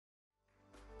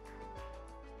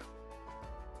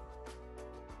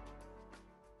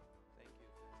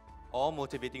all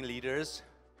motivating leaders,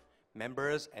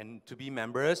 members, and to-be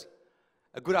members.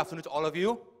 A good afternoon to all of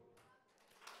you.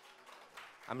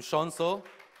 I'm Shaund, so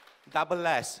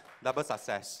double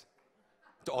success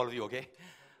to all of you, okay?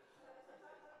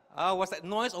 Was that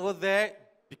noise over there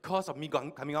because of me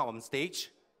coming out on stage?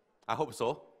 I hope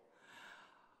so.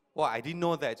 Well, I didn't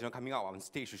know that coming out on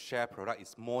stage to share product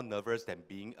is more nervous than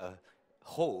being a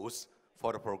host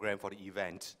for the program, for the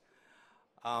event.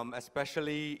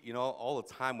 Especially, all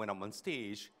the time when I'm on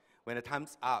stage, when the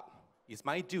time's up, it's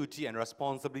my duty and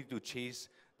responsibility to chase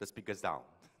the speakers down.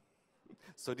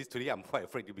 So today I'm quite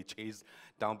afraid to be chased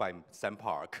down by Sam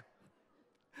Park.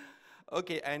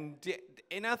 Okay, and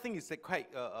another thing is that quite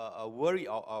a worry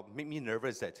or make me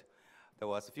nervous that there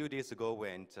was a few days ago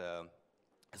when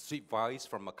a sweet voice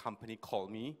from a company called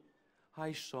me.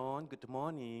 Hi, Shaund, good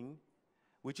morning.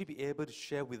 Would you be able to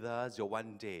share with us your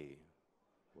one day?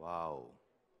 Wow,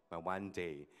 my one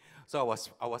day. So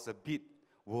I was a bit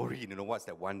worried, what's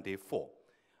that one day for?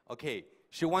 Okay,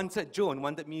 Joan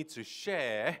wanted me to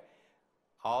share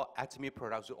our Atomy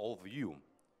products with all of you.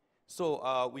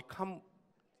 So we come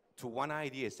to one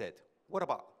idea, said, what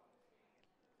about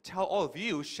tell all of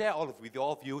you, share with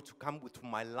all of you to come to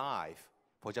my live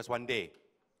for just one day.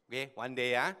 Okay, one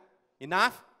day,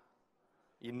 Enough?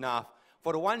 Enough.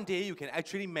 For the one day, you can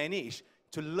actually manage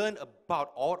to learn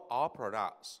about all our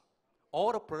products,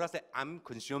 all the products that I'm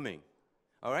consuming,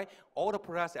 all right? All the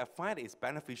products that I find is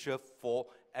beneficial for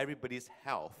everybody's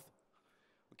health.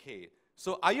 Okay,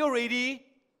 so are you ready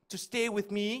to stay with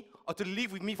me or to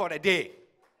live with me for that day?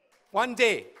 One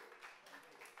day.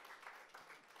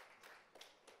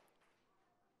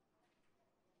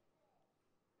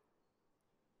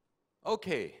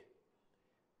 Okay,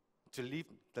 to live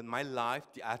my life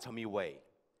the Atomy way.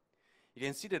 You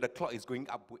can see that the clock is going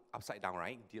upside down,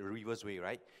 right? The reverse way,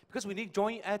 right? Because when you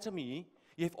join Atomy,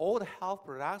 you have all the health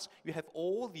products, you have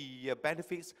all the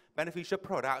beneficial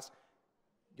products,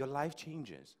 your life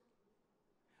changes.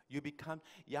 You become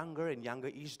younger and younger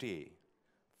each day,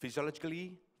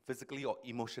 physiologically, physically, or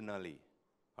emotionally.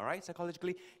 All right?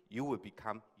 Psychologically, you will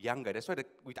become younger. That's why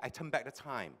I turn back the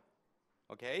time.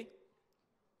 Okay?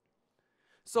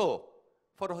 So,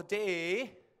 for the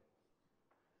day,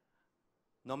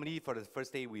 normally for the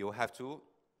first day we will have to,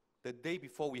 the day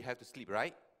before we have to sleep,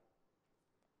 right?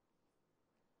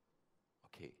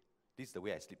 Okay, this is the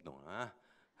way I sleep now.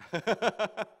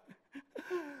 Huh?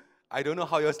 I don't know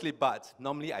how you sleep, but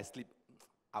normally I sleep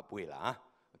up way,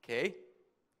 okay?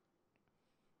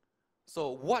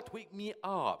 So what wake me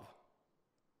up?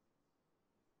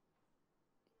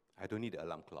 I don't need an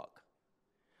alarm clock.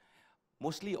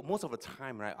 Most of the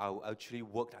time, right, I'll actually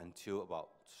work until about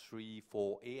 3,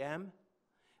 4 a.m.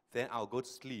 Then I'll go to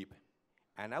sleep,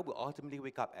 and I will ultimately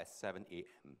wake up at 7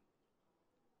 a.m.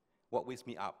 What wakes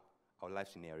me up? Our life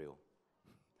scenario.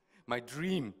 My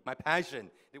dream, my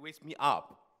passion, it wakes me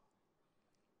up.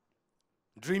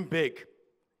 Dream big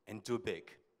and do big.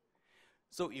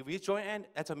 So if you join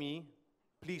Atomy,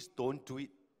 please don't do it,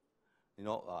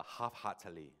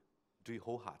 half-heartedly. Do it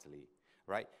wholeheartedly,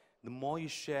 right? The more you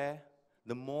share,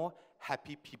 the more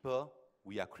happy people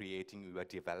we are creating, we are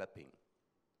developing.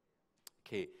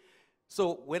 Okay,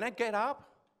 so when I get up,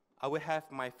 I will have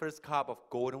my first cup of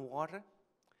golden water.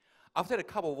 After the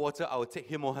cup of water, I will take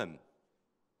Himo-Him.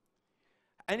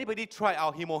 Anybody tried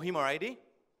our Himo-Him already?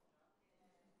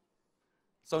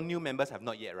 So new members have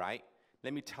not yet, right?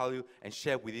 Let me tell you and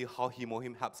share with you how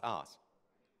Himo-Him helps us.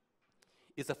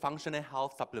 It's a functional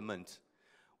health supplement,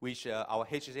 which our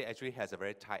HSA actually has a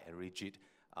very tight and rigid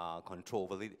control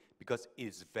over it because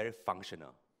it's very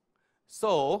functional.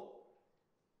 So,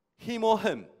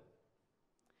 Himo-Him.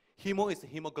 Hemo is the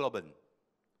hemoglobin,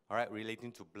 all right,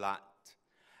 relating to blood.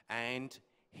 And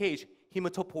H,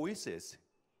 hematopoiesis,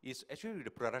 is actually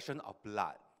the production of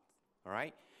blood, all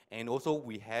right? And also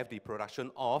we have the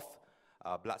production of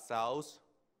blood cells,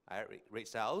 red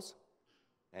cells.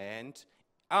 And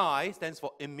I stands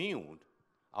for immune.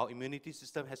 Our immunity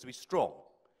system has to be strong.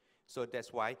 So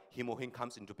that's why Himo-Him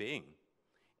comes into being.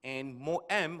 And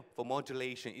M for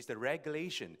modulation is the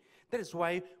regulation. That is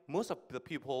why most of the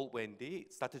people, when they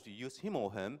started to use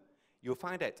Himo-Him, you'll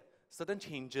find that certain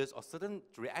changes or certain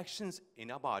reactions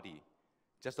in our body,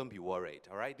 just don't be worried,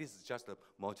 all right? This is just a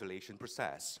modulation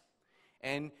process.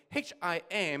 And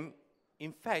HIM,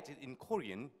 in fact, in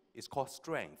Korean, is called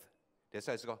strength. That's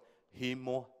why it's called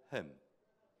Himo-Him.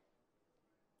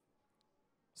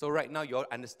 So right now, you all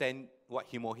understand what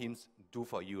Himo-Hims do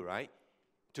for you, right?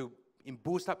 To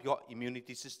boost up your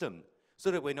immunity system. So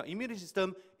that when your immunity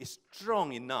system is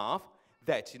strong enough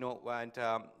that, when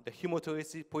the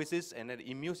hematopoiesis and the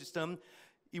immune system,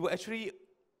 it will actually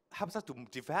help us to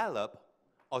develop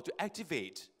or to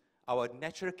activate our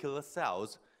natural killer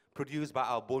cells produced by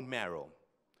our bone marrow.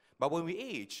 But when we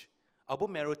age, our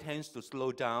bone marrow tends to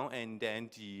slow down, and then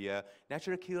the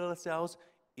natural killer cells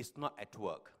is not at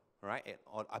work, right,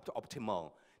 or up to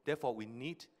optimal. Therefore, we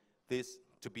need this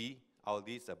to be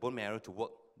this bone marrow to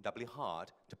work doubly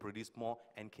hard to produce more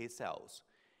NK cells.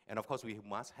 And of course, we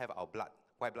must have our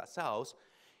white blood cells.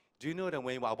 Do you know that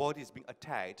when our body is being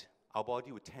attacked, our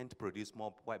body would tend to produce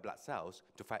more white blood cells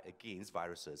to fight against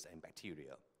viruses and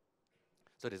bacteria?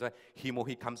 So that's why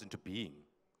hemohim comes into being.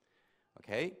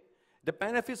 Okay? The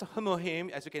benefits of hemohim,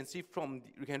 as you can see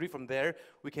you can read from there,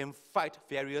 we can fight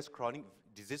various chronic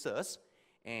diseases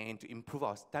and to improve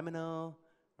our stamina.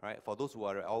 Right? For those who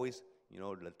are always,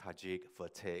 lethargic,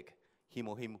 fatigue,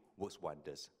 hemohim works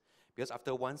wonders. Because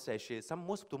after one session,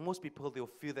 most people, they'll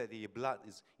feel that the blood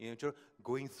is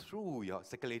going through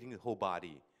circulating the whole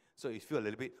body. So you feel a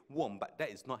little bit warm, but that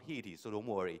is not heaty, so don't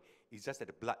worry. It's just that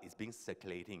the blood is being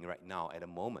circulating right now at the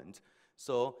moment.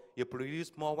 So you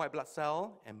produce more white blood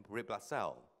cell and red blood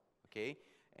cell, okay?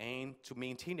 And to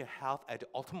maintain your health at the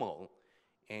optimal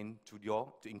and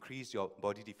to increase your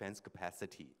body defense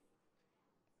capacity.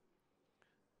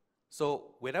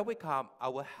 So when I wake up,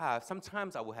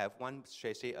 sometimes I will have one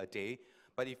sachet a day,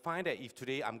 but I find that if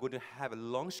today I'm going to have a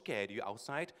long schedule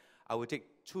outside, I will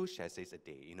take 2 sachets a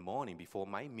day in the morning before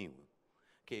my meal.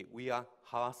 Okay, we are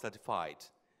halal certified,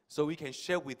 so we can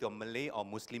share with your Malay or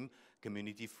Muslim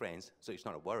community friends, so it's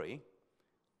not a worry.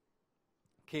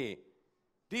 Okay,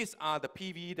 these are the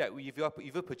PV that if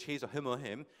you purchase a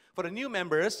hemohim. For the new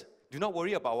members, do not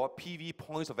worry about what PV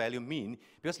points of value mean,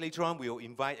 because later on we will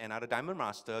invite another Diamond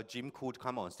Master, Jim Koo, to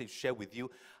come on stage to share with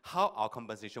you how our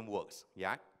compensation works.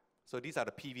 Yeah. So these are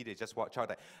the PV. They just watch out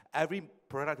that every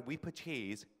product we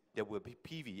purchase, there will be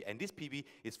PV, and this PV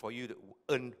is for you to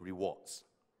earn rewards.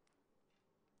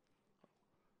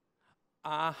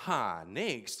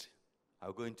 Next,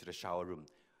 I'll go into the shower room.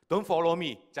 Don't follow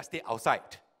me, just stay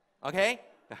outside, okay?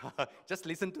 Just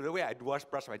listen to the way I brush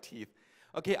my teeth.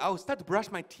 Okay, I'll start to brush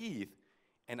my teeth,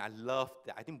 and I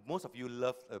think most of you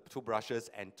love toothbrushes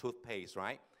and toothpaste,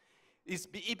 right?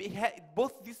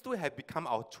 Both these two have become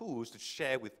our tools to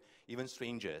share with even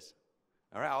strangers.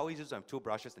 All right, I always use my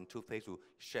toothbrushes and toothpaste to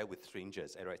share with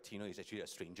strangers. All right, Tino is actually a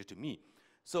stranger to me.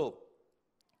 So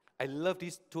I love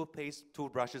these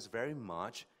toothbrushes very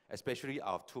much, especially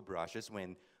our toothbrushes.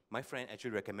 When my friend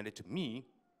actually recommended to me,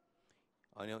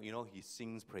 he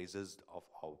sings praises of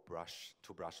our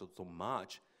toothbrush so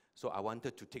much. So I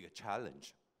wanted to take a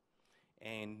challenge.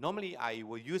 And normally I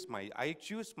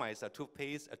choose my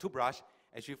toothbrush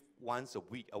actually once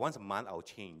a month I'll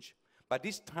change. But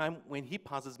this time when he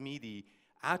passes me the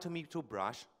Atomy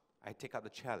toothbrush, I take up the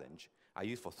challenge. I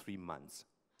use for 3 months,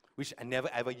 which I never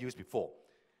ever used before.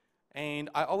 And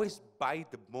I always buy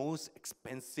the most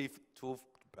expensive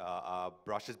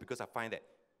brushes because I find that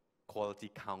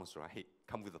quality counts, right?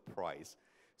 Come with a price.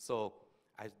 So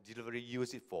I literally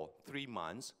use it for 3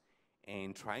 months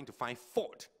and trying to find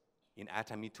fault in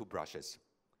Atomy toothbrushes.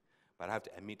 But I have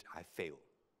to admit, I failed.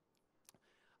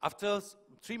 After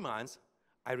 3 months,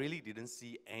 I really didn't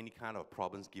see any kind of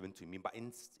problems given to me, but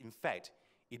in fact,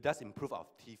 it does improve our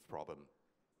teeth problem.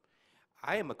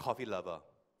 I am a coffee lover.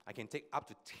 I can take up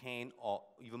to 10 or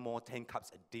even more 10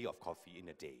 cups a day of coffee in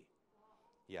a day.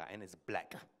 Yeah, and it's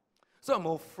black. So I'm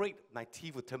afraid my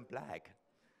teeth will turn black.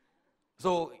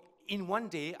 So in one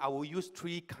day, I will use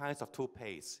 3 kinds of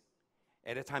toothpaste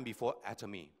at a time before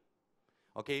Atomy.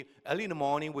 Okay, early in the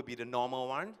morning would be the normal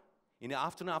one. In the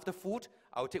afternoon, after food,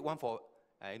 I will take one for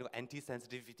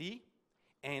anti-sensitivity.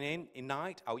 And then in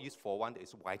night, I'll use for one that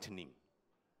is whitening.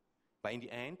 But in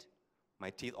the end, my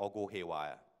teeth all go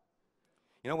haywire.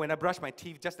 When I brush my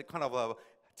teeth, just the kind of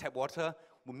tap water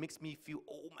will makes me feel,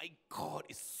 oh my God,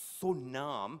 it's so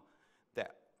numb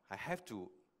that I have to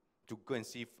go and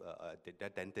see the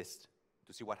dentist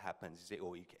to see what happens. He say,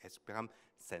 oh, it has become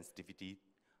sensitivity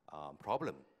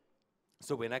problem.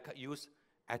 So when I use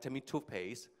Atomy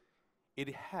toothpaste,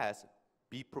 it has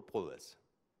bee propolis.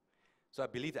 So I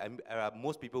believe that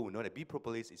most people will know that bee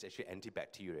propolis is actually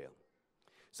antibacterial.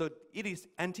 So it is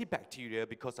antibacterial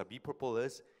because of bee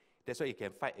propolis. That's why it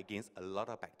can fight against a lot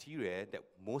of bacteria that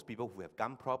most people who have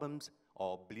gum problems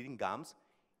or bleeding gums,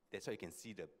 that's why you can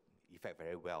see the effect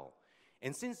very well.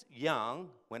 And since young,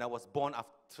 when I was born,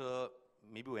 after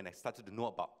maybe when I started to know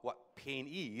about what pain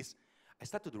is, I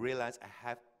started to realize I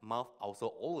have mouth ulcer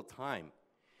all the time.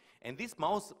 And this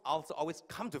mouth ulcer always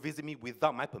come to visit me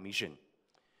without my permission.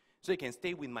 So it can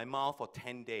stay with my mouth for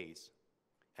 10 days.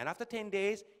 And after 10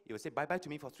 days, it will say bye-bye to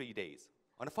me for 3 days.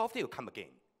 On the 4th day, it will come again.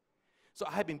 So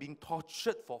I have been being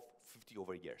tortured for 50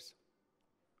 over years.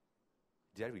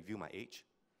 Did I reveal my age?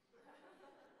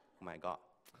 Oh my God.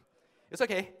 It's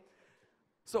okay.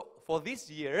 So for these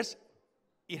years,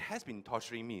 it has been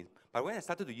torturing me. But when I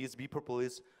started to use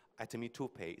Propolis Atomy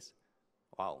toothpaste,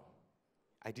 wow,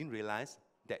 I didn't realize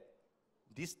that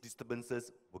these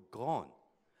disturbances were gone.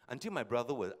 Until my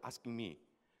brother was asking me,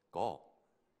 God,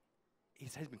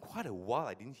 it has been quite a while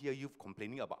I didn't hear you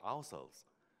complaining about ulcers.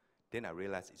 Then I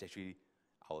realized it's actually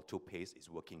our toothpaste is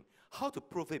working. How to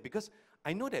prove it? Because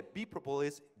I know that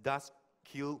Propolis does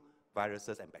kill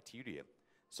viruses and bacteria.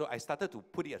 So I started to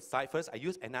put it aside first. I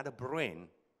used another brand,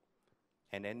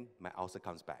 and then my ulcer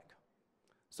comes back.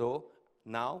 So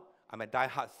now I'm a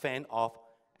die-hard fan of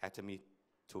Atomy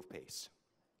toothpaste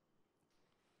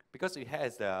because it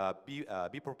has the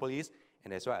Propolis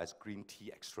and as well as green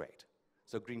tea extract.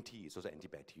 So green tea is also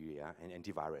antibacterial and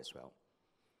antiviral as well.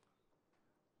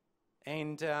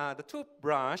 And the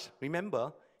toothbrush,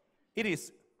 remember, it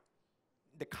is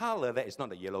the color that is not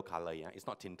the yellow color, yeah? It's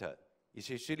not tinted. It's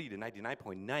usually the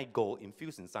 99.9 gold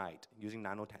infused inside using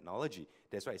nanotechnology.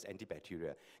 That's why it's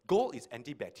antibacterial. Gold is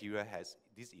antibacterial, has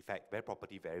this effect, very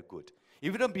property, very good.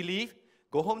 If you don't believe,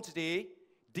 go home today,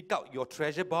 dig out your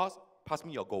treasure box, pass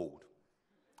me your gold.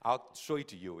 I'll show it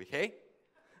to you, okay?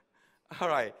 All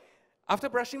right. After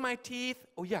brushing my teeth,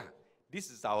 oh yeah, this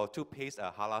is our toothpaste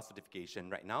halal certification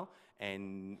right now,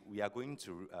 and we are going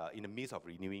to, in the midst of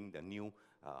renewing the new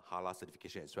halal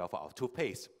certification as well for our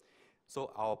toothpaste.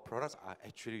 So our products are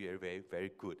actually very, very,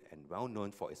 very good and well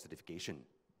known for its certification.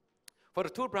 For the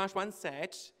toothbrush, one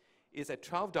set is at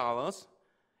 $12,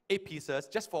 8 pieces,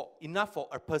 just for enough for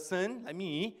a person like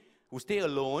me who stay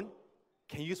alone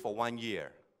can use for 1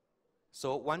 year.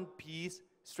 So one piece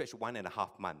stretch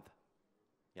 1.5 months.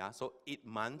 Yeah, so 8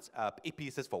 months, 8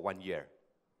 pieces for 1 year.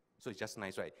 So it's just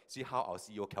nice, right? See how our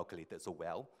CEO calculated so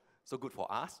well. So good for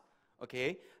us,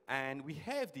 okay? And we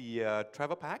have the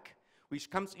travel pack, which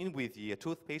comes in with the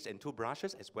toothpaste and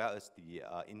toothbrushes, as well as the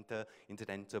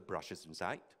interdental brushes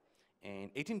inside.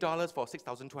 And $18 for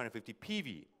 6,250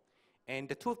 PV. And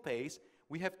the toothpaste,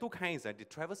 we have two kinds. The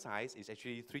travel size is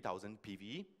actually 3,000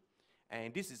 PV.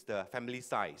 And this is the family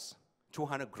size,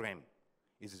 200 gram.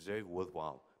 It is very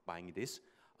worthwhile buying this.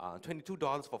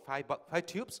 $22 for 5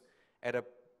 tubes at a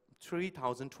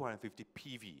 3,250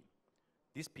 PV.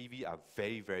 These PV are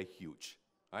very, very huge,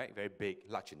 right? Very big,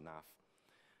 large enough.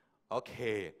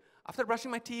 Okay, after brushing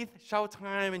my teeth, shower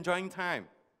time, enjoying time.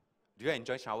 Do you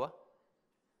enjoy shower?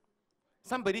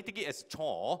 Somebody take it as a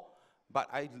chore, but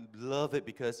I love it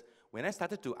because when I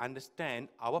started to understand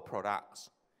our products,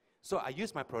 so I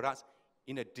use my products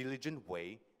in a diligent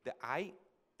way that I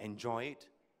enjoy it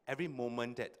every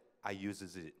moment that I use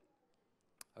it.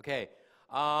 Okay,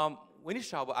 when you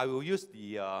shower, I will use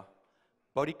the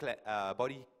body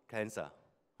cleanser.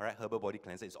 All right, herbal body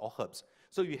cleanser. It's all herbs.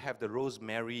 So you have the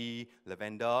rosemary,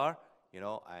 lavender, you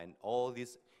know, and all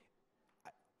this.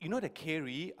 You know that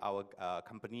Kerry, our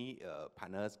company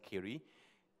partners, Kerry,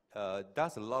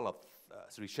 does a lot of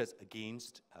research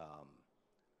against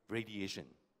radiation.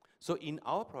 So in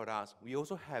our products, we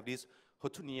also have this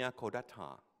Hotunia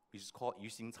caudata, which is called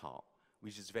Yuxingcao,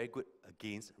 which is very good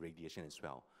against radiation as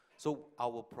well. So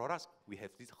our products, we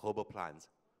have these herbal plants,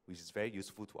 which is very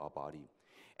useful to our body.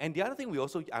 And the other thing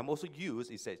I'm also use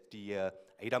is that the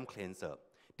Adam cleanser.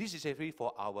 This is actually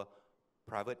for our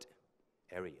private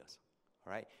areas,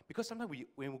 all right? Because sometimes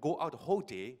when we go out the whole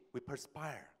day, we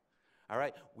perspire, all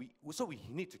right? So we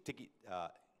need to take it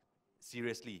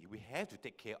seriously. We have to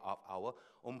take care of our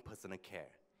own personal care.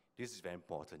 This is very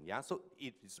important, yeah? So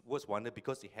it works wonder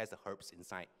because it has the herbs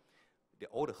inside.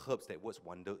 All the herbs that works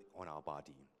wonder on our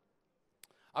body.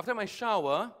 After my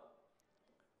shower,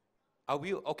 I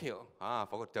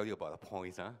forgot to tell you about the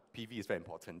points, huh? PV is very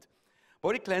important.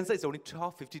 Body cleanser is only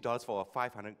 $50 for a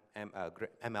 500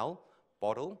 ml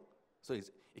bottle. So it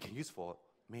can use for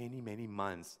many, many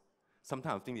months.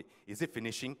 Sometimes I think, is it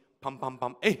finishing? Pump, pump,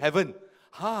 pump. Hey, heaven!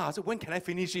 So when can I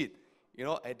finish it? You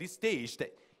know, at this stage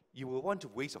that you will want to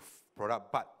waste a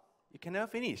product, but you can never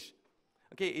finish.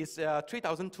 Okay, it's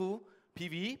 3,002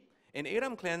 PV, and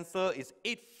Adam cleanser is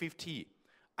 $850.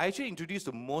 I actually introduced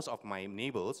to most of my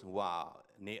neighbors who are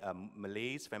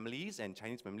Malays families and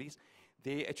Chinese families.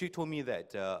 They actually told me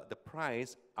that the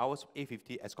price, ours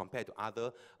 $850 as compared to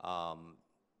other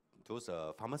those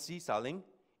pharmacy selling,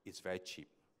 is very cheap.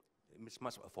 It's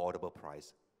much affordable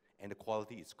price, and the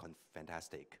quality is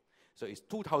fantastic. So it's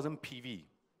 2,000 PV.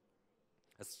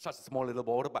 It's such a small little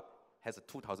bottle, but has a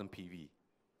 2,000 PV.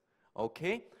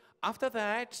 Okay. After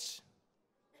that,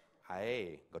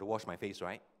 I got to wash my face,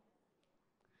 right?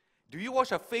 Do you wash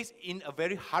your face in a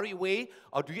very hurried way,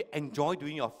 or do you enjoy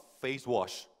doing your face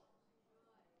wash?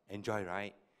 Enjoy,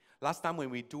 right? Last time when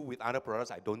we do with other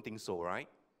products, I don't think so, right?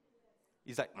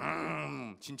 It's like,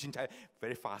 chin chin chai,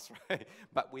 very fast, right?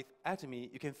 But with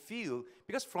Atomy, you can feel,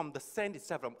 because from the scent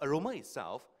itself, from aroma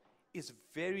itself, it's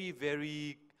very,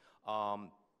 very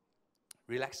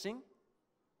relaxing,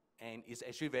 and it's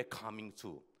actually very calming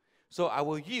too. So I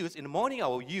will use, in the morning I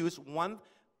will use one,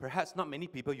 perhaps not many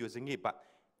people using it, but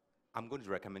I'm going to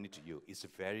recommend it to you. It's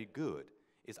very good.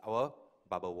 It's our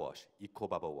bubble wash, Eco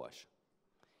Bubble Wash.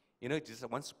 You know, just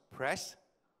once pressed,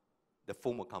 the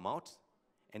foam will come out,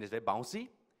 and it's very bouncy.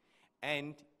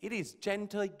 And it is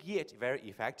gentle yet very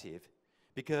effective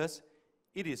because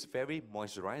it is very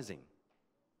moisturizing.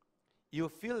 You'll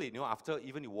feel it, you know, after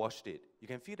even you washed it, you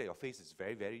can feel that your face is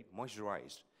very, very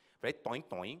moisturized, very toing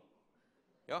toing.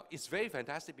 You know, it's very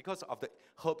fantastic because of the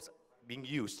herbs being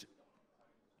used.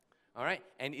 All right,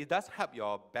 and it does help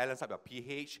your balance up your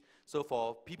pH. So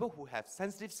for people who have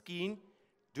sensitive skin,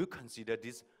 do consider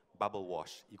this bubble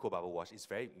wash, Eco Bubble Wash. It's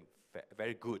very,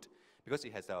 very good because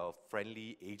it has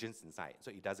friendly agents inside,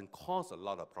 so it doesn't cause a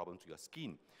lot of problem to your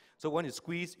skin. So when you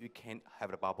squeeze, you can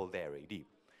have the bubble there already.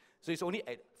 So it's only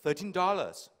at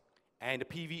 $13, and the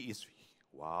PV is,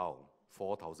 wow,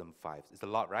 4,005. It's a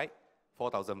lot, right?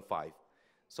 4,005.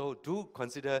 So do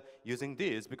consider using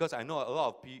this, because I know a lot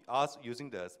of us using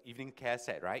the evening care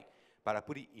set, right? But I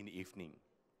put it in the evening,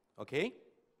 okay?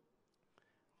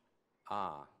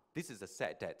 This is a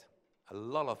set that a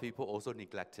lot of people also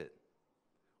neglected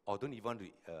or don't even want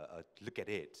to look at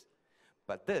it.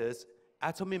 But this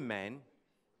Atomy Man,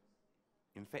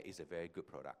 in fact, is a very good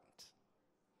product.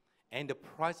 And the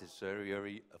price is very,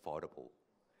 very affordable,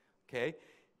 okay?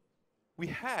 We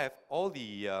have all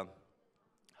the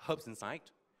herbs inside,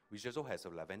 which also has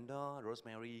lavender,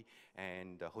 rosemary,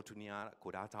 and hotunia,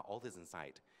 kodata, all this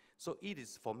inside. So it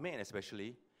is, for men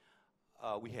especially,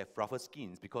 we have rougher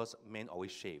skins because men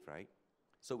always shave, right?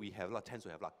 So we have tends to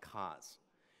have a lot of cuts,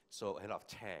 so a lot of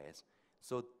tears.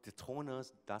 So the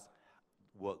toners does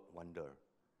work wonder,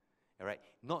 all right?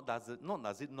 Not does it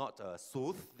not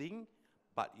soothe thing,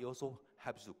 but it also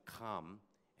helps to calm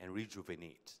and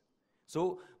rejuvenate.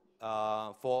 So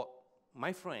for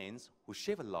my friends who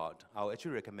shave a lot, I'll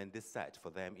actually recommend this set for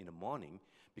them in the morning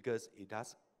because it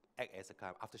does act as a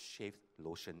kind of aftershave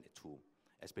lotion too,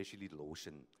 especially the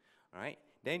lotion. All right?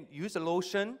 Then use the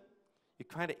lotion.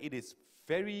 It is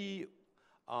very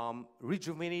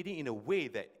rejuvenating in a way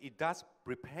that it does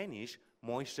replenish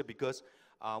moisture because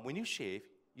when you shave,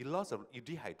 you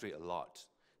dehydrate a lot.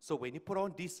 So when you put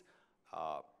on this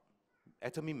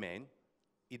Atomy Man,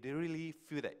 it really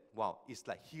feel that, wow, it's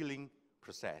like healing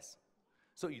process.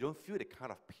 So you don't feel the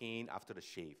kind of pain after the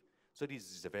shave. So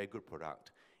this is a very good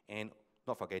product. And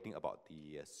not forgetting about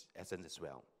the essence as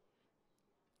well.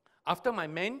 After my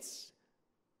mens,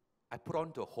 I put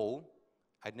on to a whole.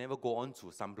 I never go on to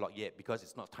sunblock yet because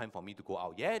it's not time for me to go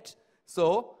out yet.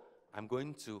 So I'm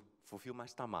going to fulfill my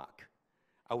stomach.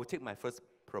 I will take my first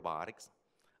probiotics.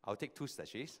 I'll take 2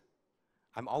 sachets.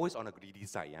 I'm always on the greedy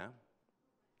side, yeah?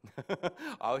 I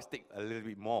always take a little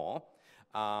bit more.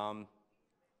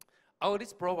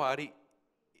 This probiotic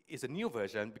is a new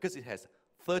version because it has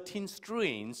 13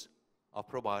 strains of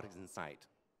probiotics inside.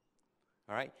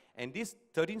 All right? And these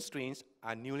 13 strains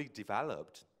are newly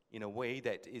developed in a way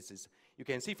that you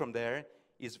can see from there,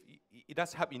 it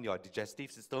does help in your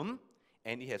digestive system,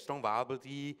 and it has strong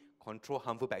viability, control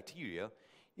harmful bacteria.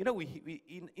 You know,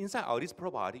 inside this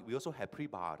probiotic, we also have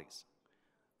prebiotics,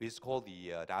 which is called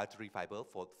the dietary fiber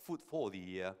for food for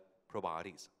the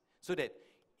probiotics. So that,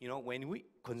 you know, when we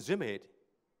consume it,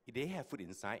 if they have food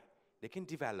inside, they can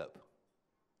develop.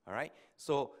 All right?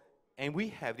 So, and we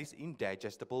have this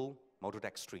indigestible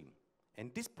maltodextrin.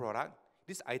 And this product,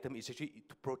 this item is actually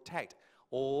to protect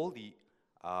all the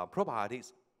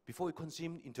probiotics before we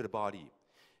consume into the body.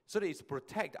 So that it's to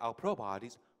protect our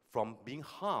probiotics from being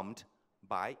harmed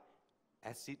by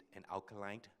acid and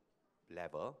alkaline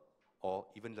level, or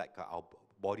even like our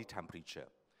body temperature.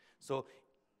 So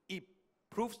it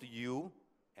proves to you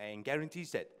and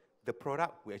guarantees that the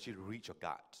product will actually reach your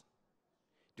gut.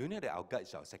 Do you know that our gut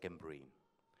is our second brain?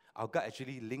 Our gut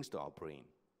actually links to our brain.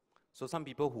 So some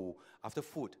people who, after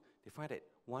food, they find that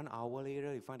 1 hour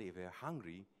later, they find that they're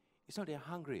hungry. It's not they're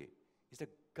hungry. It's the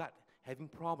gut having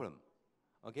problem.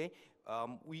 Okay?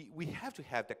 We have to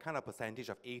have that kind of percentage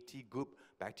of 80 good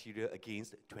bacteria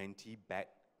against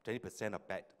 20% of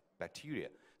bad bacteria.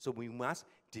 So we must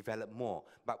develop more.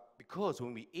 But because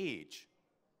when we age,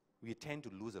 we tend to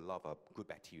lose a lot of good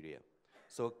bacteria.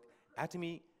 So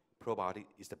Atomy probiotic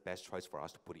is the best choice for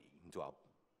us to put it into our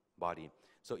body.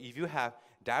 So if you have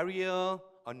diarrhea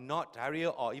or not diarrhea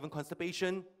or even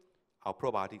constipation, our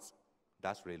probiotics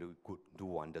does really good, do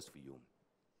wonders for you.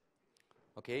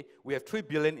 Okay, we have 3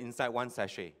 billion inside 1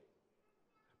 sachet.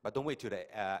 But don't wait till the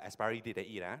expiry date to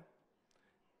eat.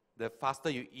 The faster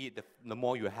you eat, the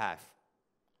more you have.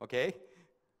 Okay?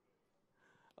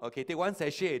 Okay, take 1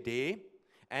 sachet a day.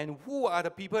 And who are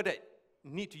the people that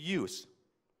need to use?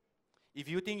 If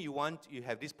you think you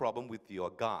have this problem with your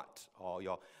gut or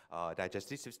your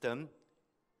digestive system,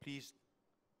 please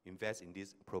invest in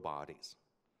these probiotics.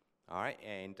 All right,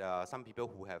 and some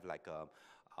people who have like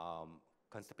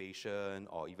constipation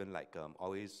or even like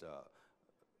always,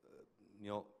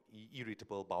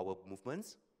 irritable bowel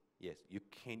movements, yes, you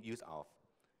can use our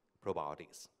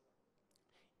probiotics.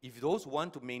 If those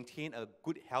want to maintain a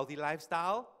good, healthy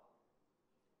lifestyle,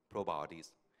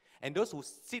 probiotics. And those who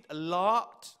sit a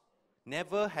lot,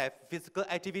 never have physical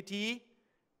activity,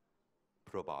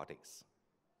 probiotics.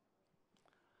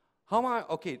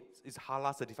 Okay, it's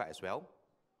halal certified as well.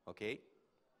 Okay.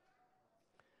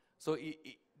 So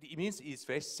it means it's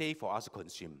very safe for us to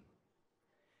consume.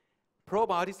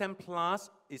 Probiotics and Plus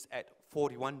is at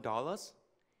 $41,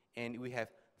 and we have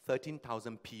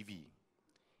 13,000 PV.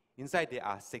 Inside there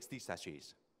are 60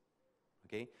 sachets.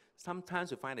 Okay.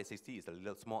 Sometimes you find that 60 is a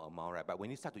little small amount, right? But when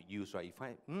you start to use, right, you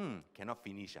find, cannot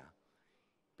finish,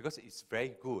 because it's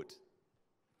very good.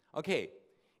 Okay,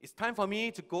 it's time for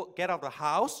me to go get out of the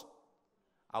house.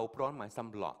 I will put on my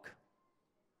sunblock.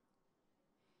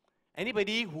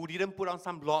 Anybody who didn't put on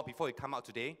sunblock before you come out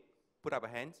today, put up a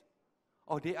hand.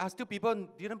 Oh, there are still people who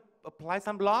didn't apply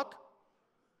sunblock?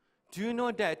 Do you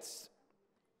know that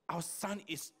our sun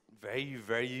is very,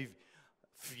 very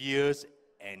fierce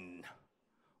and,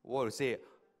 what to say,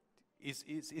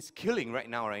 it's killing right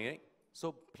now, right?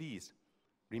 So please,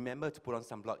 remember to put on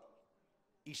sunblock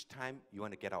each time you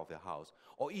want to get out of the house.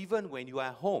 Or even when you are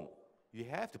at home, you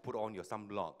have to put on your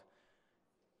sunblock.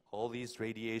 All these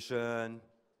radiation,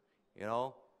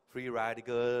 free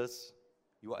radicals,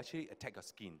 you will actually attack your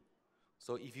skin.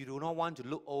 So if you do not want to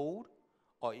look old,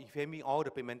 or if you have all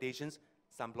the pigmentations,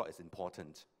 sunblock is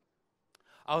important.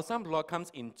 Our sunblock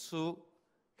comes in 2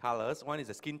 colors. One is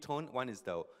the skin tone, one is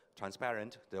the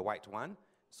transparent, the white one.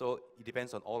 So it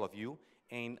depends on all of you.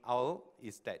 And our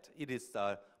is that it is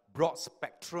a broad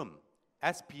spectrum,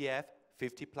 SPF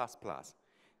 50++.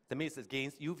 That means it's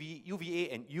against UVA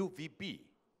and UVB++,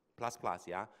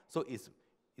 yeah? So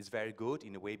it's very good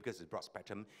in a way because it's broad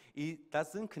spectrum. It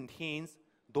doesn't contain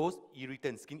those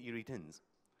irritants, skin irritants.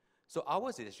 So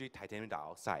ours is actually titanium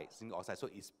dioxide, zinc oxide, so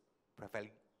it's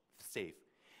perfectly safe.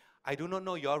 I do not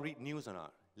know you all read news or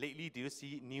not. Lately, do you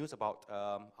see news about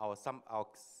our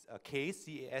CASE,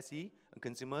 C-A-S-E,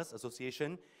 Consumers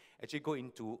Association, actually go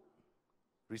into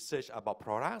research about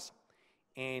products,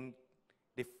 and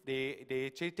they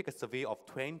actually take a survey of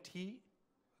 20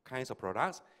 kinds of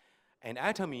products, and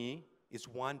Atomy is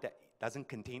one that doesn't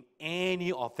contain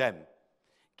any of them.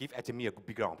 Give Atomy a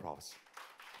big round of applause.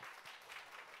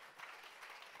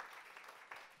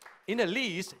 In the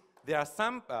list, there are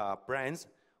some brands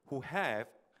who have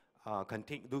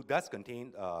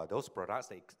contain those products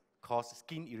that cause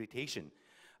skin irritation.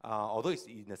 Although it's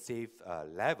in a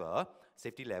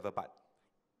safety level, but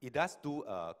it does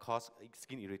cause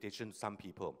skin irritation to some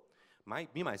people.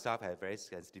 Myself, have very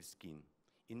sensitive skin.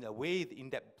 In a way, in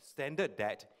that standard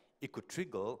that it could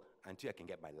trigger until I can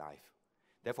get my life.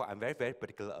 Therefore, I'm very, very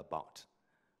particular about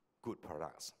good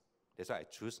products. That's why I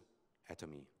choose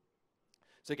Atomy.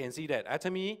 So you can see that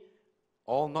Atomy,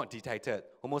 all not detected.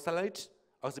 Homosalate,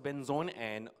 oxybenzone,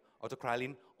 and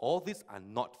autocrylene, all these are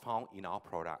not found in our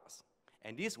products.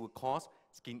 And this will cause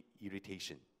skin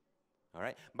irritation. All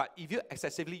right? But if you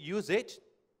excessively use it,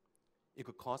 it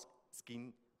could cause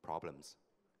skin problems.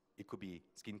 It could be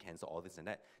skin cancer, all this and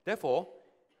that. Therefore,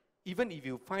 even if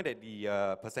you find that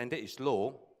the percentage is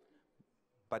low,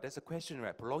 but there's a question,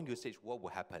 right? Prolonged usage, what will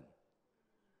happen?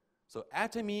 So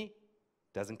Atomy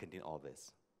doesn't contain all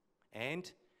this.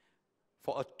 And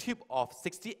for a tube of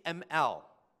 60 ml,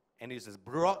 and it's a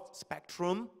broad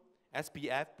spectrum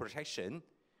SPF protection,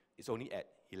 it's only at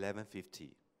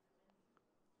 $11.50.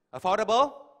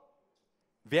 Affordable?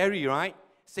 Very, right?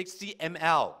 60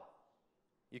 ml.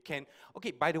 You can,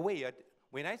 okay, by the way,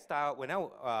 when I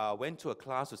went to a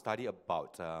class to study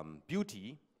about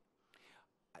beauty,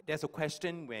 there's a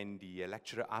question when the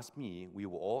lecturer asked me, we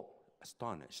were all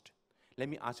astonished. Let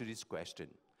me ask you this question.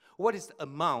 What is the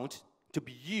amount of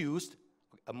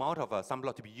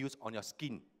sunblock to be used on your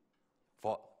skin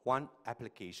for one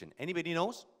application? Anybody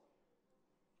knows?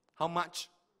 How much?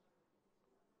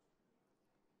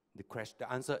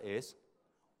 The answer is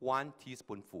 1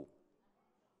 teaspoonful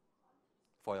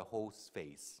for your whole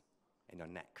face and your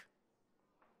neck.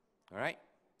 All right?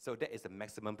 So that is the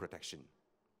maximum protection.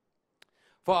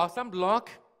 For our sunblock,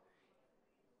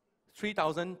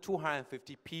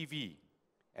 3,250 PV.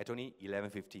 Atomy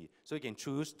 1150. So you can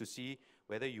choose to see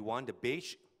whether you want the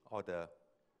beige or the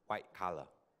white color.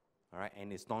 All right,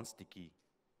 and it's non-sticky.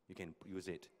 You can use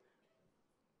it.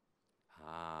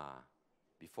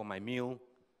 Before my meal,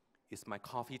 it's my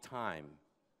coffee time.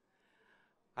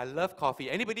 I love coffee.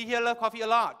 Anybody here love coffee a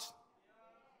lot?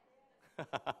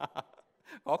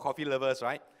 All coffee lovers,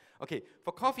 right? Okay,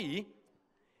 for coffee,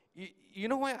 you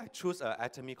know why I choose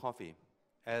Atomy coffee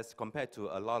as compared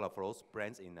to a lot of those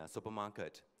brands in a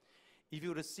supermarket? If you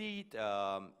were to see it,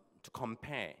 to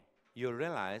compare, you'll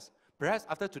realize perhaps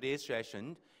after today's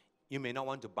session, you may not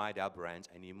want to buy their brands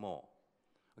anymore.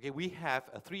 Okay, we have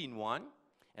a 3-in-1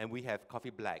 and we have coffee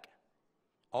black,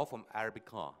 all from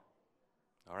Arabica.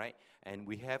 All right, and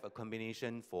we have a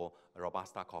combination for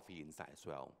Robusta coffee inside as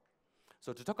well.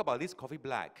 So to talk about this coffee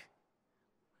black,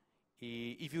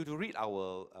 if you to read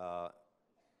our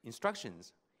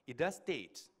instructions, it does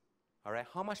state, all right,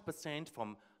 how much percent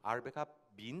from Arabica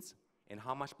beans and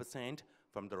how much percent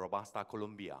from the Robusta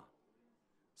Colombia.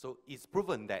 So it's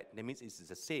proven that means it's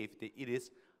safe, that it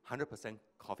is 100%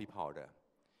 coffee powder.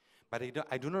 But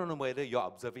I do not know whether you're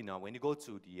observing now, when you go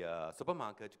to the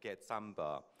supermarket to get some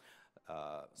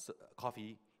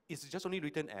coffee, it's just only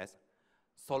written as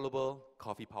soluble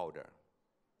coffee powder.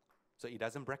 So it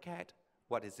doesn't bracket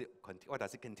what does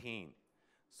it contain.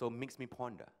 So it makes me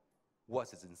ponder,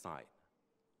 what is inside?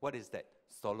 What is that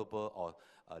soluble or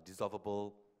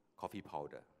dissolvable coffee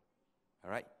powder?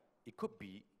 All right, it could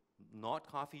be not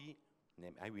coffee,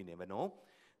 we never know.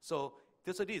 So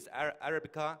this is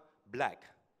Arabica black.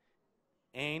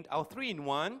 And our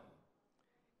 3-in-1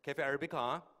 Cafe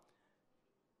Arabica,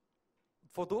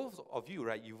 for those of you,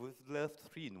 right, you would love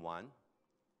 3-in-1.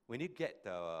 When you get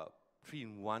the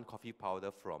 3-in-1 coffee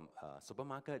powder from a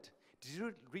supermarket, did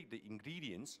you read the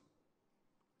ingredients?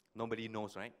 Nobody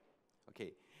knows, right?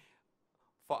 Okay.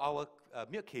 For our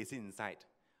milk casein inside,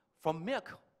 from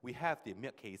milk, we have the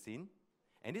milk casein,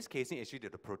 and this casein is actually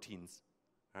the proteins,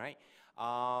 all right?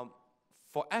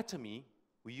 For Atomy,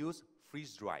 we use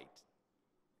freeze-dried.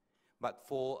 But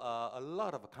for a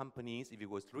lot of companies, if you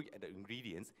go look at the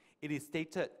ingredients, it is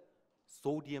stated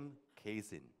sodium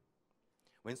casein.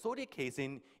 When sodium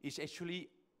casein is actually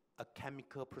a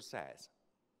chemical process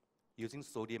using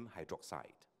sodium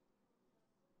hydroxide.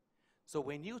 So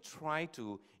when you try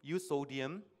to use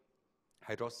sodium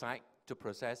hydroxide to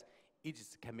process, it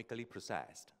is chemically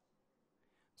processed.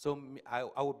 So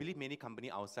I would believe many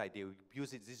companies outside, they will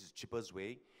use it, this is the cheapest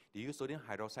way. They use sodium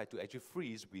hydroxide to actually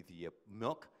freeze with the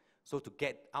milk, so to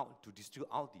get out, to distill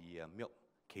out the milk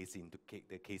casein,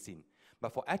 the casein.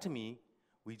 But for Atomy,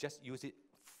 we just use it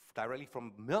directly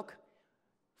from milk,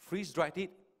 freeze-dried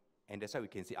it, and that's why we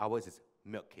can see ours is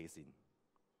milk casein.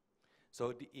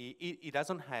 So it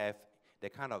doesn't have the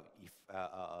kind of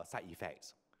side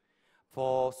effects.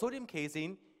 For sodium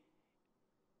casein,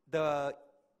 the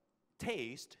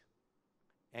taste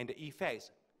and the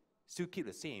effects still keep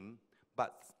the same,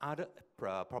 but other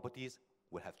properties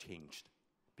will have changed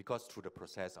because through the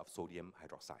process of sodium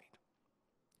hydroxide.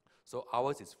 So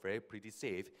ours is pretty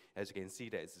safe. As you can see,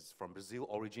 that it's from Brazil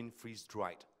origin,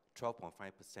 freeze-dried,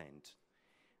 12.5%.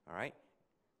 All right?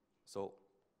 So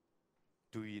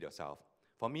do it yourself.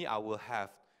 For me, I will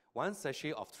have 1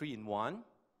 sachet of 3-in-1,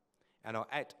 and I'll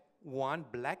add 1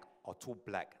 black or 2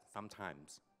 black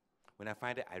sometimes. When I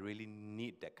find that I really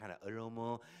need that kind of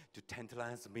aroma to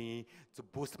tantalize me, to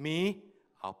boost me,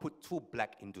 I'll put 2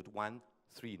 black into 1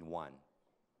 3-in-1.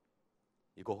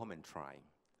 You go home and try.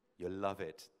 You'll love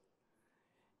it.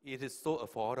 It is so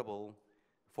affordable,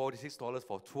 $46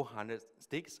 for 200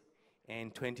 sticks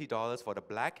and $20 for the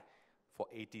black for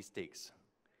 80 sticks.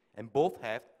 And both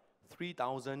have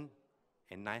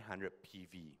 3,900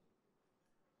 PV.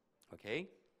 Okay?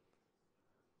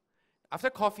 After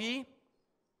coffee,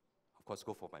 of course,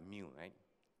 go for my meal, right?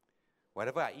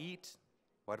 Whatever I eat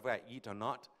or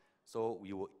not, so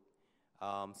we will,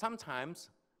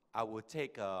 sometimes I will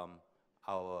take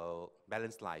our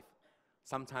balanced life.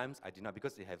 Sometimes I do not,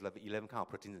 because they have 11 kind of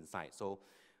proteins inside. So,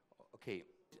 okay,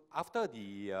 after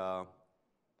the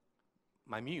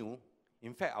my meal,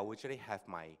 in fact, I will actually have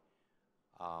my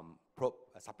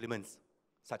supplements,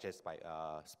 such as my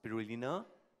spirulina,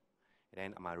 and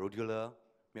then my rhodiola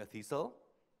milk thistle,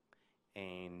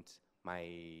 and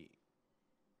my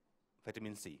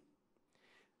vitamin C.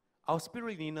 Our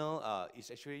spirulina is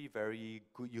actually very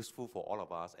good, useful for all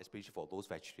of us, especially for those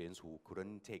vegetarians who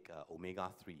couldn't take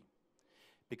omega-3.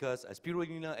 Because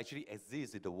spirulina actually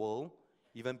exists in the world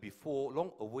even before,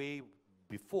 long away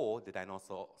before the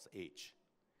dinosaurs age.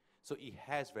 So it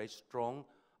has very strong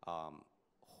whole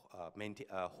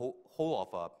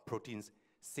of proteins,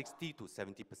 60 to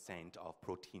 70% of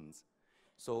proteins.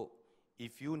 So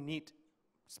if you need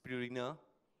spirulina,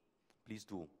 please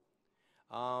do.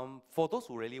 For those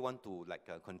who really want to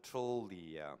control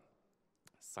the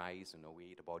size,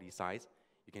 weight, the body size,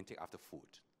 you can take after food.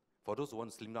 For those who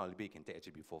want to slim down a little bit, you can take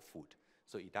actually before food.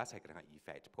 So it does have an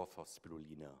effect for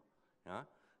spirulina. Yeah?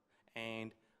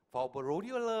 And for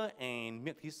rhodiola and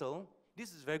milk thistle,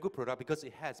 this is a very good product because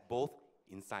it has both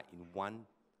inside in one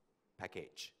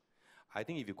package. I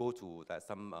think if you go to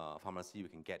some pharmacy, you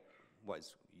can get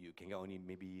only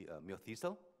maybe milk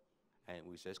thistle, and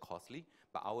which is costly.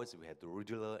 But ours, we have the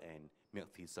rhodiola and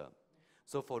milk thistle.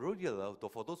 So for rhodiola,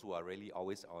 for those who are really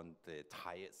always on the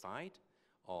tired side,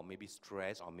 or maybe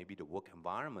stress, or maybe the work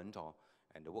environment,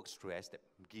 and the work stress that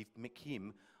make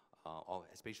him, or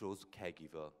especially those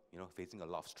caregiver, facing a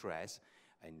lot of stress,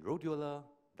 and rhodiola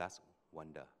does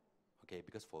wonder, okay?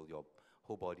 Because for your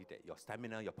whole body, your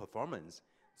stamina, your performance,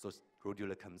 so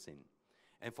rhodiola comes in.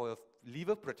 And for your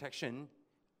liver protection,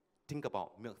 think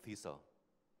about milk thistle,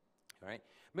 right?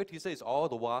 Milk thistle is all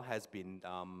the while has been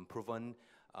proven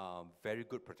very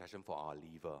good protection for our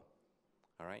liver,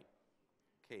 all right?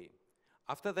 Okay,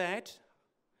 after that,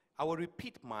 I will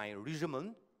repeat my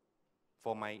regimen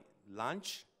for my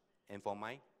lunch and for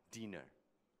my dinner,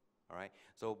 all right?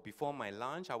 So before my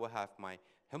lunch, I will have my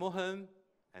hemohem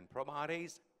and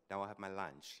probiotics, then I'll have my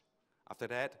lunch. After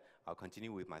that, I'll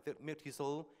continue with my milk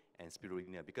thistle and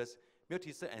spirulina, because milk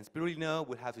thistle and spirulina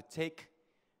will have to take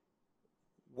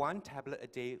 1 tablet a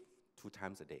day, 2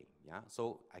 times a day, yeah?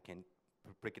 So I can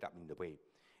break it up in the way.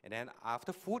 And then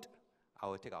after food, I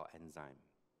will take our enzyme.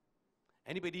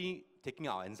 Anybody taking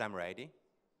our enzyme already?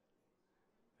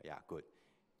 Yeah, good.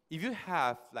 If you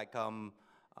have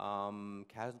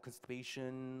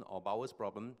constipation or bowels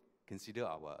problem, consider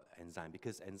our enzyme,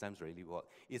 because enzymes really work.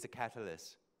 It's a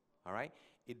catalyst, all right?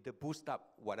 It boosts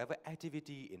up whatever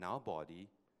activity in our body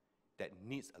that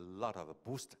needs a lot of a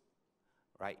boost,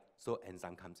 right? So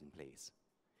enzyme comes in place.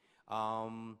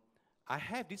 I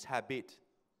have this habit.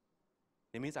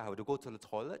 That means I have to go to the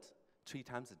toilet 3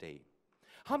 times a day.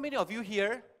 How many of you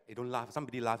here, don't laugh,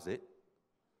 somebody laughs it.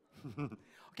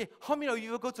 Okay, how many of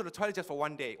you go to the toilet just for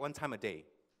 1 day, 1 time a day?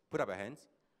 Put up your hands.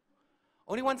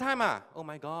 Only 1 time, ah? Oh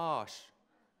my gosh.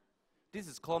 This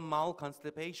is called mild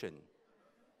constipation.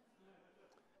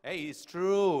 Hey, it's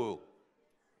true.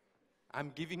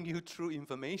 I'm giving you true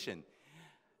information.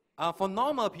 For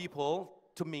normal people,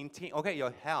 to maintain,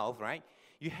 your health, right?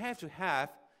 You have to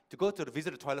go to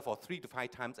visit the toilet for 3 to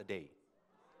 5 times a day.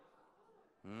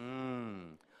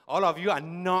 All of you are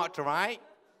not, right?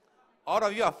 All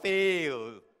of you are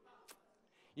failed.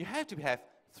 You have to have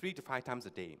 3 to 5 times a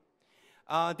day.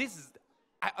 I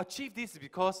achieve this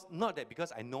because, not that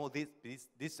because I know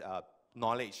this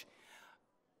knowledge,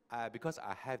 because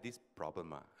I have this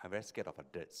problem. I'm very scared of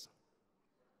dirt.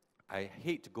 I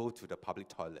hate to go to the public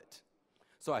toilet.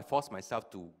 So I force myself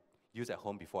to use at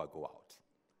home before I go out.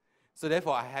 So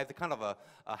therefore, I have the kind of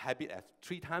a habit of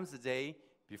 3 times a day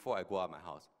before I go out of my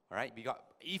house, all right? Because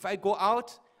if I go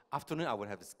out, afternoon I would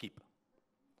have to skip.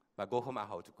 But go home, I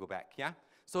have to go back, yeah?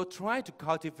 So try to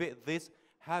cultivate this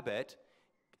habit,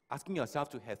 asking yourself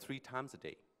to have 3 times a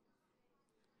day.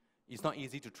 It's not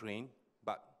easy to train,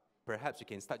 but perhaps you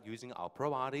can start using our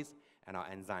probiotics and our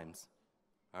enzymes,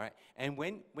 all right? And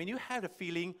when you have the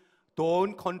feeling,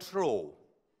 don't control,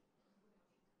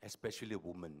 especially a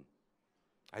woman.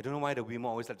 I don't know why the women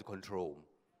always like to control.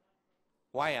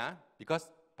 Why? Because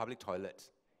public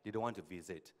toilet, they don't want to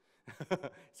visit.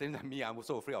 Same like me, I'm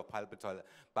also afraid of public toilet.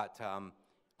 But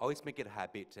always make it a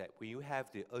habit that when you have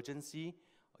the urgency,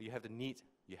 or you have the need,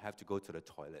 you have to go to the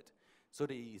toilet, so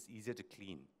that it is easier to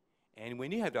clean. And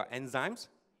when you have your enzymes,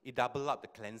 it double up the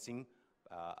cleansing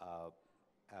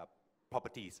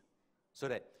properties. So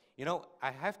that,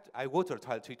 I go to the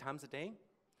toilet 3 times a day.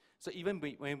 So even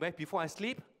before I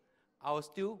sleep, I will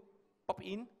still pop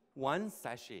in 1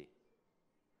 sachet.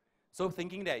 So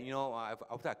thinking that,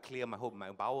 after I clear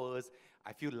my bowels,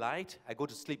 I feel light, I go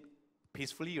to sleep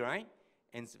peacefully, right?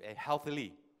 And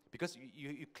healthily. Because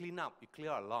you clean up, you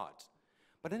clear a lot.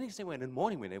 But the next day, in the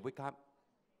morning, when I wake up,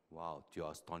 wow, to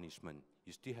your astonishment,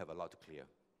 you still have a lot to clear.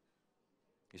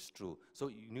 It's true. So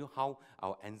you know how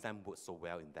our enzyme works so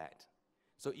well in that.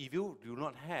 So if you do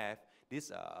not have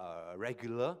this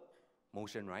regular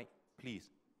motion, right, please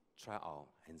try our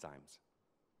enzymes.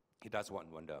 It does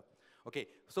wonder. Okay,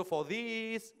 so for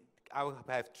this, I will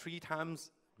have 3 times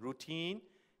routine.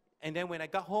 And then when I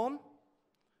got home,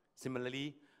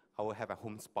 similarly, I will have a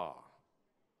home spa.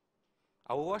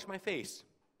 I will wash my face.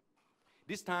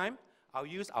 This time, I'll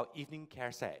use our evening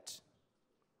care set.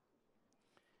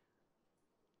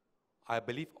 I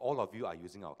believe all of you are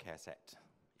using our care set,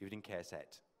 evening care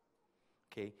set.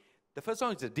 Okay, The first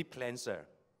one is the deep cleanser.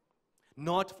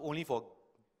 Not only for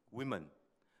women,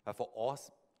 but for all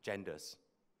genders.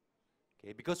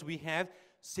 Okay, because we have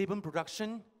sebum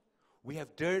production, we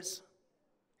have dirts,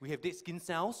 we have dead skin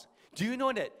cells. Do you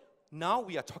know that now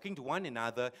we are talking to one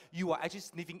another, you are actually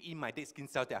sniffing in my dead skin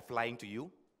cells that are flying to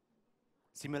you?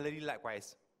 Similarly,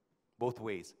 likewise, both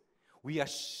ways. We are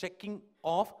shaking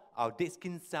off our dead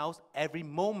skin cells every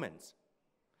moment.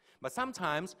 But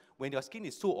sometimes, when your skin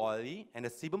is so oily and the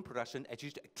sebum production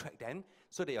actually attract them,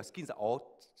 so that your skins are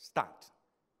all stuck.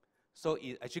 So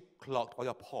it actually clogged all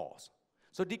your pores.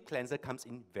 So deep cleanser comes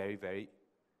in very, very,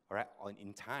 all right,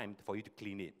 in time for you to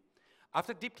clean it.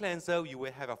 After deep cleanser, you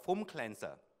will have a foam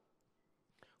cleanser.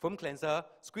 Foam cleanser,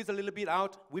 squeeze a little bit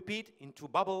out, whip it into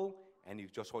bubble, and you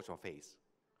just wash your face.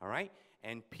 All right?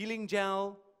 And peeling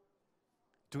gel,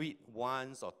 do it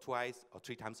once or twice or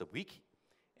 3 times a week.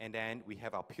 And then we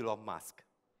have our peel-off mask.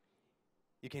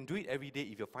 You can do it every day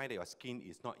if you find that your skin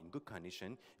is not in good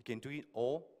condition. You can do it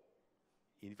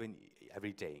even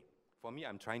every day. For me,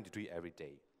 I'm trying to do it every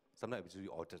day. Sometimes I do it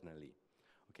alternately.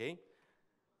 Okay?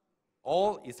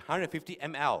 All is 150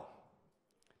 ml.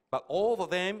 But all of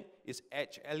them is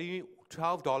actually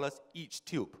 $12 each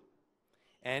tube.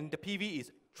 And the PV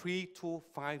is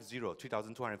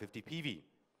 3250 PV.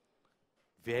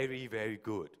 Very, very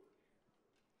good.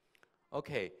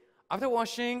 Okay, after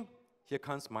washing, here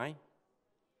comes my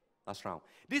last round.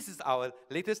 This is our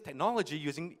latest technology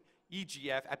using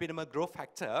EGF, epidermal growth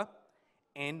factor.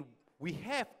 And we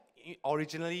have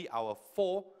originally our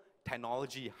 4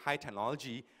 technology, high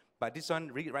technology, but this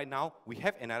one right now, we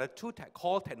have another 2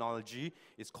 core technology.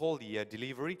 It's called the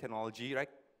delivery technology, right?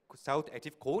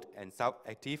 Self-active coat and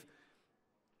self-active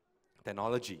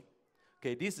technology.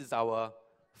 Okay, this is our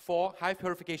 4 high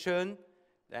purification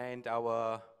and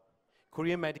our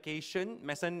Korean medication,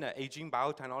 medicine aging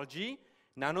biotechnology,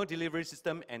 nano delivery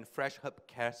system, and fresh herb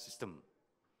care system.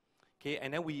 Okay,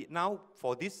 and then we now,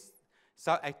 for this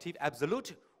self-active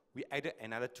absolute, we added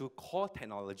another 2 core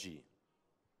technology.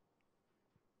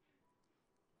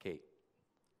 Okay,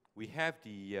 we have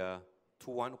the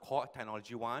core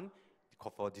technology one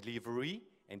for delivery,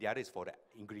 and the other is for the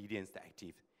ingredients, the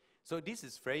active. So this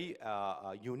is very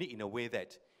unique in a way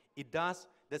that it does,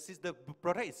 the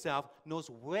product itself knows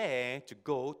where to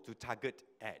go to target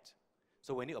at.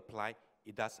 So when you apply,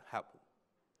 it does help.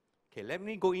 Okay, let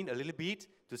me go in a little bit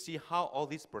to see how all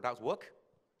these products work.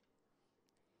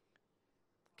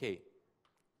 Okay,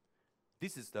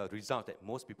 this is the result that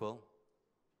most people,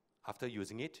 after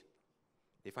using it,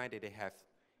 they find that they have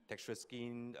textured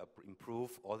skin,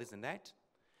 improve, all this and that.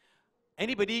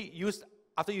 Anybody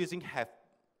after using have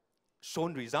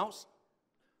shown results?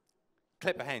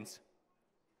 Clap your hands.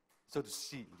 So to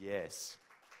see, yes.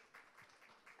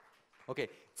 Okay,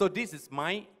 so this is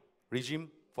my regime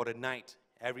for the night,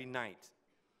 every night.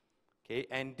 Okay,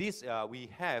 and this, we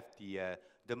have the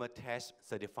Dermatest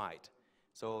certified.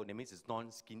 So that means it's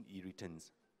non-skin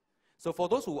irritants. So for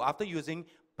those who, after using,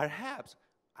 perhaps,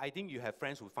 I think you have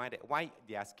friends who find that why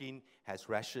their skin has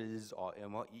rashes or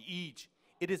itch.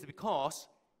 It is because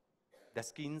the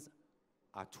skins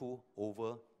are too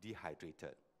over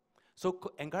dehydrated. So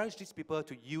encourage these people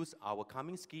to use our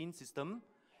calming skin system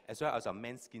as well as our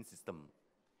men's skin system.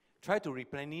 Try to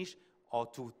replenish or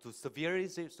to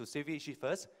save it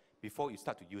first before you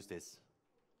start to use this.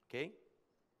 Okay?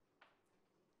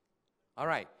 All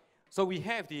right. So we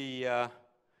have the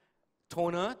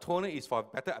toner. Toner is for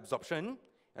better absorption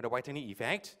and the whitening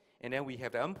effect. And then we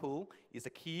have the ampoule. It's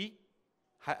a key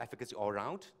high efficacy all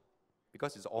around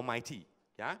because it's almighty.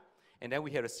 Yeah? And then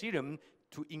we have a serum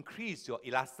to increase your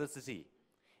elasticity.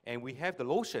 And we have the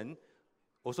lotion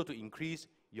also to increase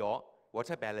your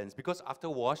water balance because after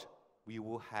wash, we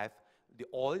will have the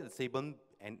oil, the sebum,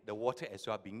 and the water as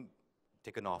well being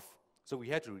taken off. So we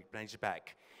have to replenish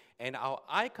back. And our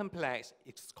eye complex,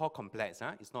 it's called complex,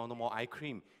 huh? It's not no more eye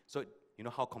cream. So you know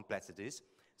how complex it is.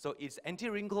 So it's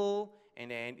anti-wrinkle,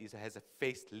 and then it has a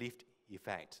facelift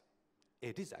effect.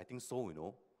 It is, I think so, you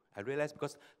know. I realized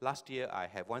because last year I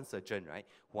have one surgeon, right,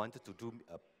 who wanted to do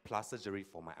a plastic surgery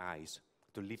for my eyes,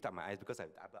 to lift up my eyes because I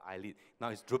have the eyelid. Now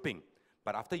it's drooping.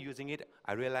 But after using it,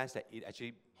 I realized that it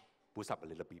actually boosts up a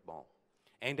little bit more.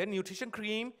 And then nutrition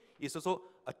cream is also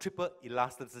a triple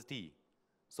elasticity.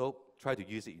 So try to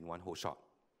use it in one whole shot.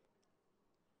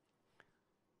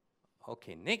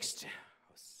 Okay, next.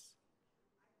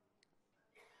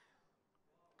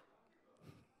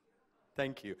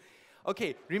 Thank you.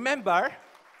 Okay, remember,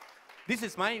 this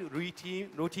is my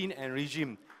routine and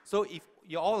regime. So if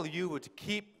all of you would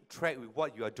keep track with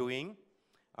what you are doing,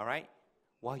 all right,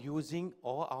 while using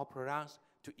all our products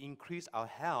to increase our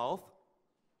health,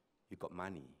 you got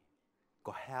money.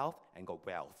 got health, and got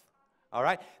wealth. All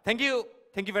right? Thank you.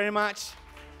 Thank you very much.